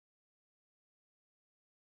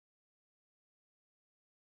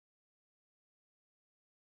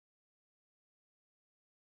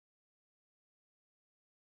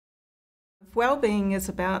Wellbeing is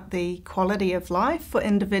about the quality of life for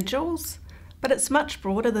individuals, but it's much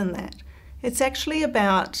broader than that. It's actually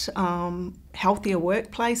about healthier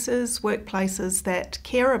workplaces that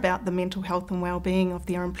care about the mental health and wellbeing of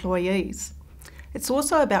their employees. It's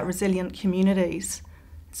also about resilient communities.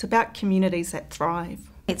 It's about communities that thrive.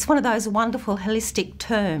 It's one of those wonderful holistic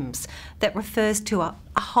terms that refers to a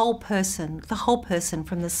whole person, the whole person,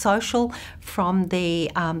 from the social, from the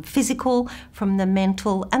physical, from the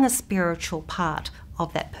mental and the spiritual part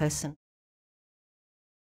of that person.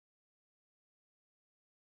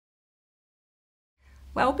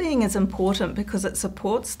 Wellbeing is important because it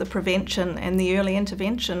supports the prevention and the early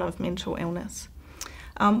intervention of mental illness.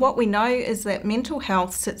 What we know is that mental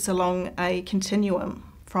health sits along a continuum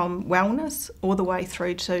from wellness all the way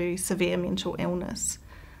through to severe mental illness.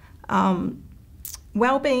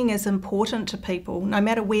 Wellbeing is important to people, no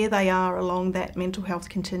matter where they are along that mental health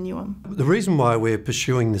continuum. The reason why we're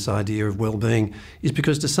pursuing this idea of wellbeing is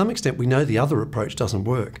because to some extent we know the other approach doesn't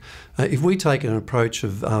work. If we take an approach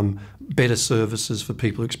of better services for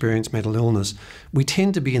people who experience mental illness, we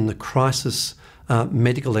tend to be in the crisis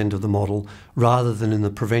medical end of the model rather than in the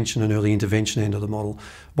prevention and early intervention end of the model.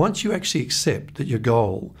 Once you actually accept that your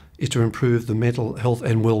goal is to improve the mental health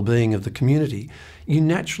and well-being of the community, you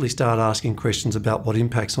naturally start asking questions about what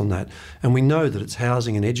impacts on that. And we know that it's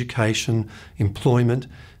housing and education, employment,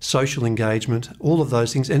 social engagement, all of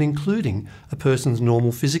those things, and including a person's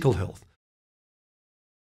normal physical health.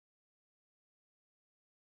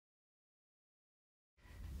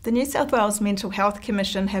 The New South Wales Mental Health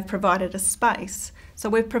Commission have provided a space. So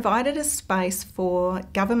we've provided a space for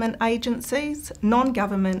government agencies,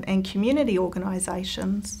 non-government and community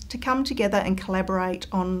organisations to come together and collaborate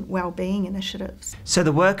on wellbeing initiatives. So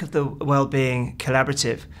the work of the Wellbeing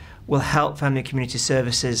Collaborative will help family and community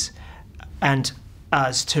services and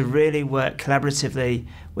us to really work collaboratively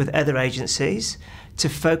with other agencies to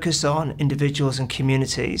focus on individuals and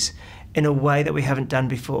communities in a way that we haven't done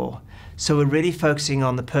before. So we're really focusing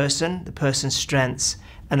on the person's strengths,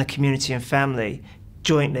 and the community and family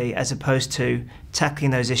jointly, as opposed to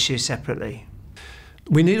tackling those issues separately.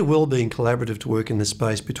 We need a wellbeing collaborative to work in this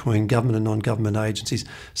space between government and non-government agencies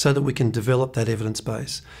so that we can develop that evidence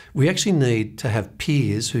base. We actually need to have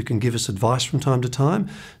peers who can give us advice from time to time.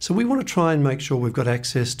 So we want to try and make sure we've got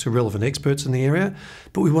access to relevant experts in the area,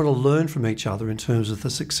 but we want to learn from each other in terms of the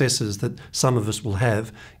successes that some of us will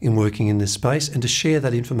have in working in this space and to share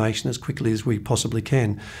that information as quickly as we possibly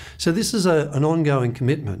can. So this is an ongoing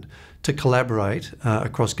commitment to collaborate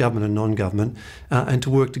across government and non-government and to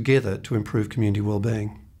work together to improve community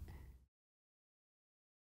wellbeing.